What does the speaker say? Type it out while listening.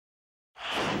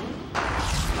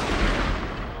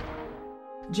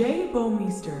Jay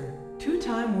Bouwmeester,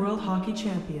 two-time World Hockey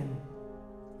Champion.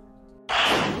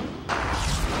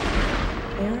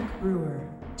 Eric Brewer,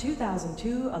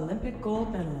 2002 Olympic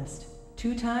gold medalist,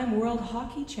 two-time World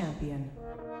Hockey Champion.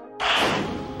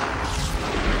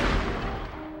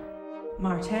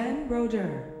 Martin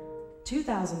Brodeur,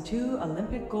 2002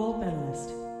 Olympic gold medalist.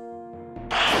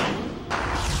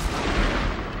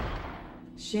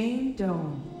 Shane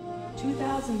Doan,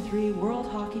 2003 World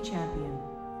Hockey Champion.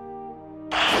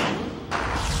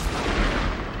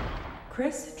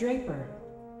 Chris Draper,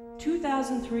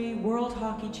 2003 World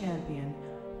Hockey Champion,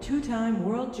 two-time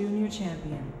World Junior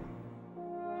Champion.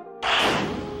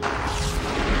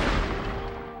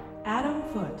 Adam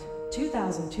Foote,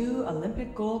 2002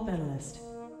 Olympic gold medalist.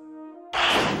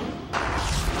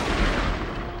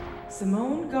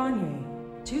 Simone Gagne,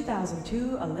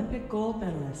 2002 Olympic gold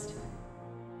medalist.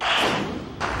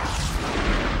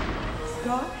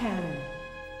 Scott Hannon,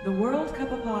 the World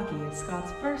Cup of Hockey is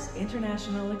Scott's first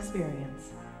international experience.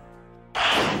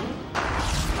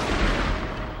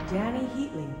 Danny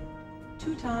Heatley,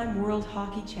 two-time World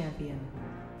Hockey Champion.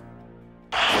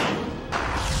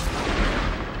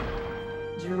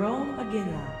 Jerome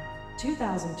Aguila,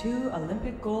 2002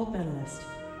 Olympic gold medalist,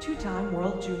 two-time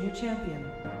World Junior Champion.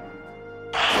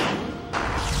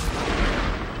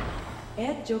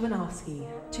 Ed Jovanovski,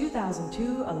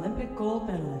 2002 Olympic gold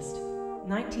medalist,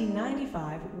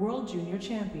 1995 World Junior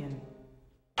Champion.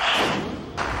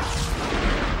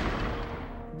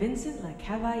 Vincent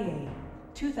Lecavalier,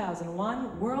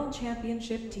 2001 World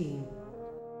Championship Team.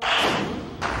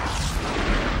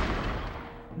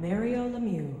 Mario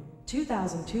Lemieux,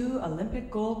 2002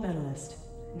 Olympic gold medalist,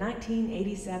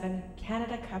 1987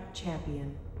 Canada Cup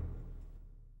champion.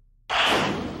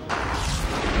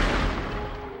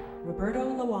 Roberto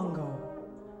Luongo,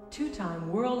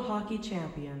 two-time World Hockey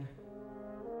Champion.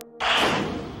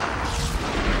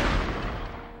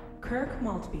 Kirk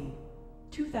Maltby,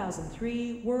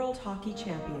 2003 World Hockey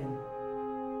Champion.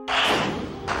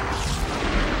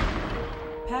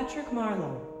 Patrick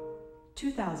Marleau,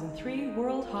 2003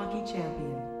 World Hockey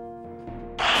Champion.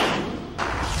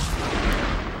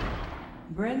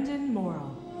 Brendan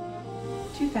Morrow,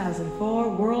 2004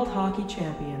 World Hockey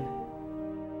Champion.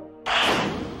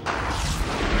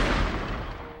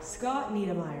 Scott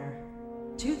Niedermayer,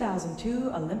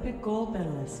 2002 Olympic gold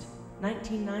medalist,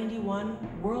 1991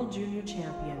 World Junior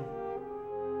Champion.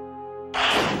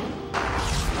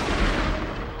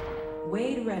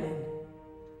 Wade Redden,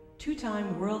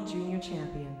 two-time World Junior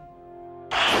Champion.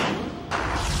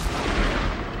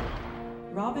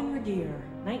 Robin Regeer,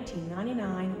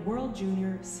 1999 World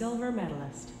Junior Silver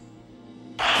Medalist.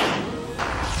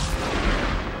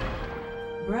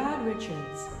 Brad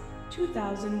Richards,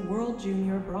 2000 World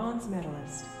Junior Bronze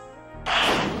Medalist.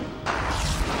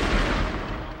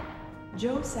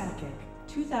 Joe Sakic,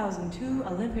 2002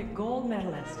 Olympic Gold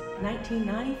Medalist,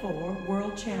 1994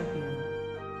 World Champion.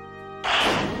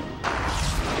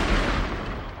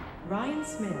 Ryan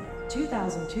Smith,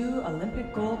 2002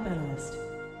 Olympic Gold Medalist.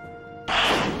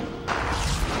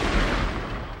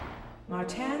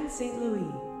 Martin St.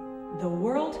 Louis, the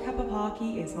World Cup of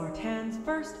Hockey is Martin's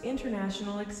first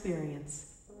international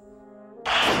experience.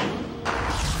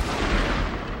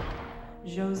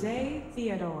 Jose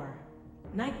Theodore,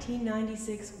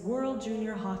 1996 World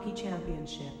Junior Hockey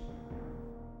Championship.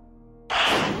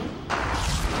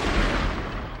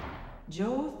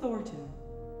 Joe Thornton,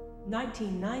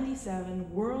 1997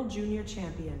 World Junior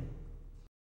Champion.